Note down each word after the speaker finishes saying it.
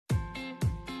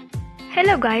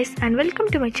Hello guys and welcome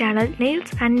to my channel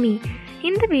Nails and Me.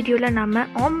 இந்த வீடியோல நாம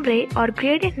ombre or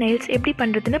gradient nails எப்படி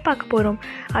பண்றதுன்னு பார்க்க போறோம்.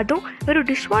 அதுவும் ஒரு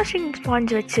dishwashing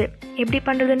sponge வச்சு எப்படி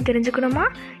பண்றதுன்னு தெரிஞ்சுக்கணுமா?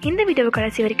 இந்த வீடியோவை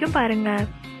கடைசி வரைக்கும் பாருங்க.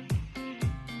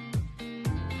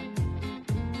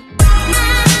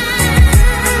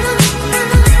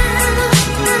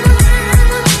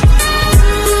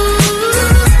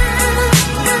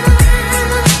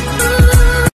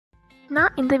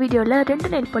 நான் இந்த வீடியோல ரெண்டு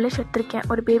நெயில் பாலிஷ் எடுத்துர்க்கேன்.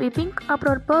 ஒரு பேபி பிங்க்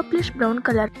அப்புறம் ஒரு பர்ப்ளிஷ் பிரவுன்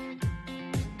கலர்.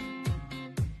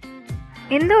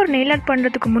 எந்த ஒரு நெயில் ஆர்ட்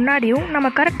பண்ணுறதுக்கு முன்னாடியும் நம்ம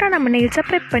கரெக்டாக நம்ம நெயில்ஸை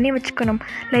ப்ரெப் பண்ணி வச்சுக்கணும்.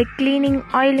 Like cleaning,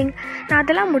 oiling. நான்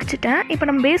அதெல்லாம் முடிச்சுட்டேன். இப்போ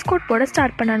நம்ம பேஸ் கோட் போட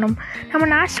ஸ்டார்ட் பண்ணணும். நம்ம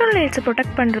நேச்சுரல் நெயில்ஸை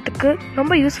ப்ரொடெக்ட் பண்ணுறதுக்கு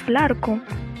ரொம்ப யூஸ்ஃபுல்லாக இருக்கும்.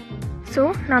 ஸோ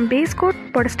நான் பேஸ் கோட்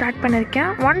போட ஸ்டார்ட் பண்ணியிருக்கேன்.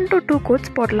 1 to 2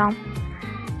 கோட்ஸ் போடலாம்.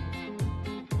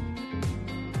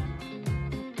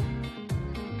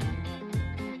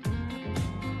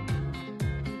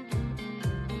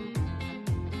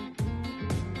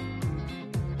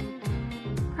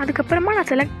 அதுக்கப்புறமா நான்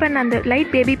செலக்ட் பண்ண அந்த லைட்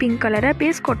பேபி பிங்க் கலரை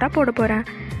பேஸ் கோட்டாக போட போகிறேன்.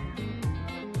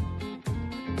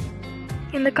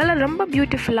 இந்த கலர் ரொம்ப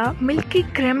பியூட்டிஃபுல்லாக மில்கி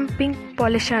க்ரீம் பிங்க்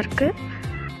பாலிஷாக இருக்குது.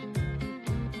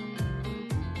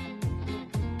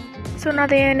 ஸோ நான்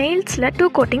அதை நெயில்ஸில்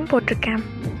 2 கோட்டிங் போட்டிருக்கேன்.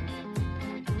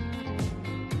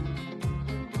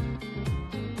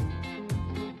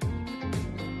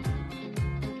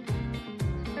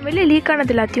 வெளியே லீக்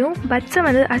ஆனது எல்லாத்தையும் பட்ஸை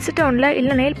அசிட்டோனில்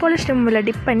இல்லை நெயில் பாலிஷ் ரிமூவரில்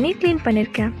டிப் பண்ணி க்ளீன்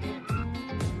பண்ணியிருக்கேன்.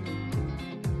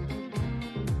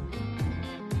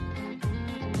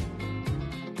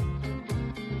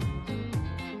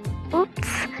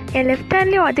 ஓப்ஸ், என் லெஃப்ட்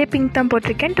ஹேண்ட்லேயும் அதே பிங்க் தான்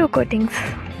போட்டிருக்கேன். 2 கோட்டிங்ஸ்.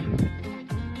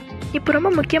 இப்போ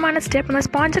ரொம்ப முக்கியமான ஸ்டெப், நம்ம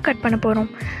ஸ்பாஞ்சை கட் பண்ண போகிறோம்.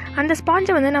 அந்த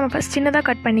ஸ்பாஞ்சை நம்ம ஃபஸ்ட் சின்னதாக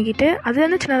கட் பண்ணிக்கிட்டு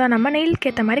அதுலேருந்து சின்னதாக நம்ம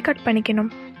நெயிலுக்கு ஏற்ற மாதிரி கட்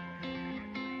பண்ணிக்கணும்.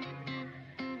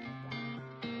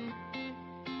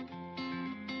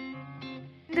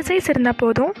 இந்த சைஸ் இருந்தால்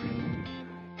போதும்.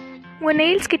 உங்கள்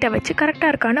நெயில்ஸ் கிட்ட வச்சு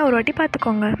கரெக்டாக இருக்கான்னு ஒரு வாட்டி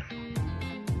பார்த்துக்கோங்க.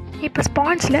 இப்போ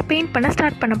ஸ்பாஞ்சில் பெயிண்ட் பண்ண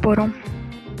ஸ்டார்ட் பண்ண போகிறோம்.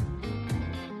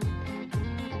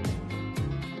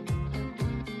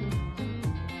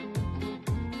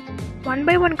 ஒன்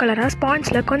பை ஒன் கலராக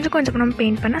ஸ்பாஞ்சில் கொஞ்சம் கொஞ்சம்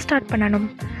பெயிண்ட் பண்ண ஸ்டார்ட் பண்ணணும்.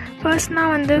 ஃபர்ஸ்ட்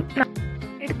நான்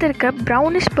எடுத்திருக்க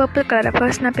ப்ரௌனிஷ் பர்பிள் கலரை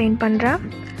ஃபர்ஸ்ட் நான் பெயிண்ட் பண்ணுறேன்.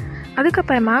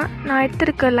 அதுக்கப்புறமா நான்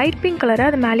எடுத்திருக்க லைட் பிங்க் கலரை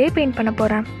அது மேலேயே பெயிண்ட் பண்ண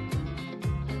போகிறேன்.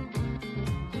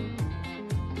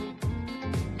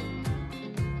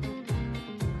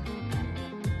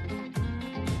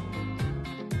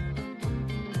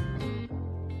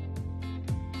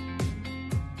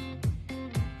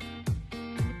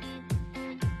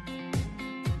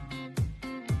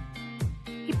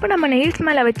 இப்போ நம்ம நெயில்ஸ்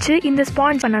மேலே வச்சு இந்த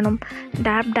ஸ்பாஞ்ச் பண்ணணும்.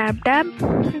 Tape tape tape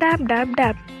tape tape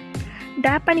tape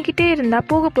tape பண்ணிக்கிட்டே இருந்தால்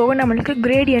போக போக நம்மளுக்கு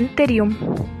கிரேடியன்ட் தெரியும்.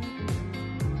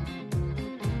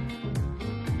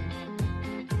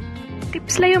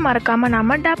 டிப்ஸ்லையும் மறக்காமல்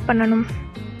நாம் டேப் பண்ணணும்.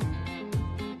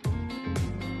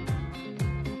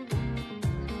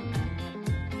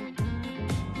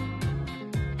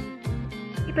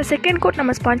 இப்போ செகண்ட் கோட்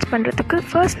நம்ம ஸ்பாஞ்ச் பண்ணுறதுக்கு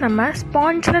ஃபர்ஸ்ட் நம்ம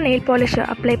ஸ்பாஞ்சில் நெயில் பாலிஷை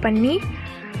அப்ளை பண்ணி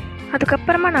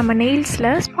அதுக்கப்புறமா நம்ம நெயில்ஸில்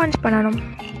ஸ்பாஞ்ச் பண்ணணும்.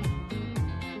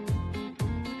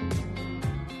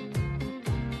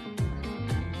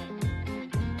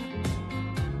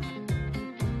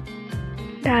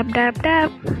 Tape tape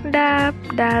tape tape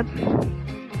tape.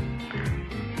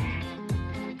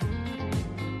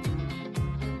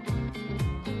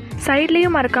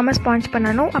 சைட்லேயும் மறக்காமல் ஸ்பாஞ்ச்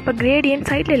பண்ணணும். அப்போ கிரேடியன்ட்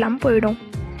சைடில் இல்லாமல் போயிடும்.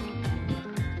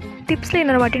 டிப்ஸில்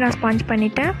இன்னொரு வாட்டி நான் ஸ்பாஞ்ச்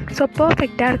பண்ணிட்டேன். ஸோ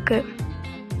பர்ஃபெக்டாக இருக்குது.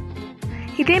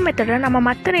 இதே மெத்தடை நம்ம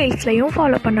மற்ற நெயில்ஸ்லையும்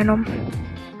ஃபாலோ பண்ணணும்.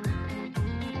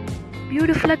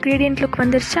 பியூட்டிஃபுல்லாக கிரேடியன்ட் லுக்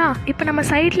வந்துருச்சா? இப்போ நம்ம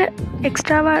சைடில்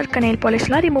எக்ஸ்ட்ராவாக இருக்க நெயில்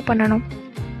பாலிஷ்லாம் ரிமூவ் பண்ணணும்.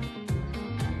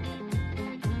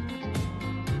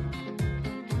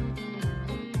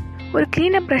 ஒரு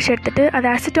க்ளீனப் ப்ரஷ் எடுத்துகிட்டு அதை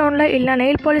அசிட்டோனில் இல்லை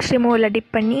நெயில் பாலிஷ் ரிமூவரில்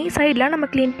டிப் பண்ணி சைடெலாம்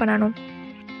நம்ம க்ளீன் பண்ணணும்.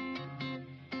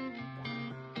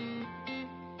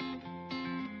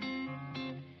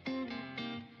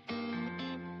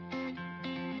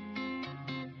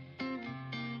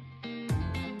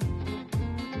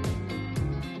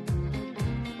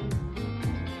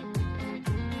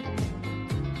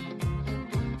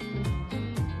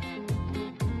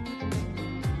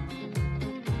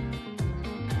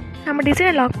 நம்ம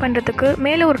டிசைனை லாக் பண்ணுறதுக்கு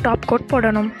மேலே ஒரு டாப் கோட்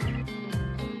போடணும்.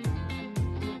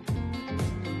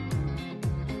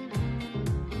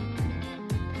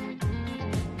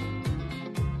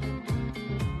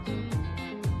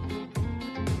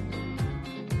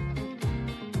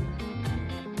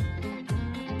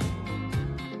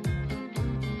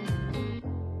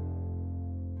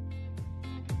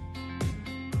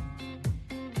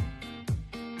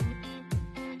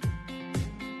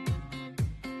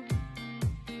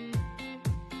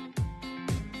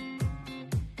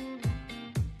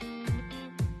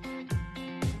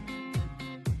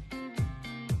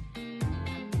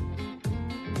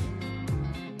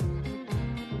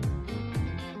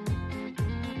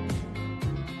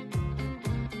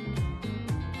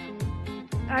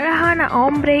 அழகான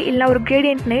ஆம்ப்ரே இல்லை ஒரு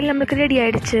கிரேடியன்ட் நெயில் நம்மளுக்கு ரெடி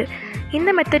ஆகிடுச்சு. இந்த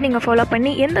மெத்தட் நீங்கள் ஃபாலோ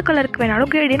பண்ணி எந்த கலருக்கு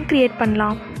வேணாலும் கிரேடியன்ட் க்ரியேட்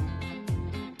பண்ணலாம்.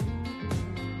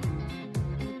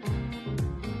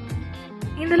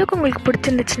 இந்தளவுக்கு உங்களுக்கு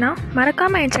பிடிச்சிருந்துச்சுன்னா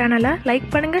மறக்காமல் என் சேனலை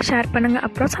லைக் பண்ணுங்கள், ஷேர் பண்ணுங்கள்,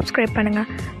 அப்புறம் சப்ஸ்கிரைப் பண்ணுங்கள்.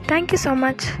 Thank you so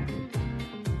much.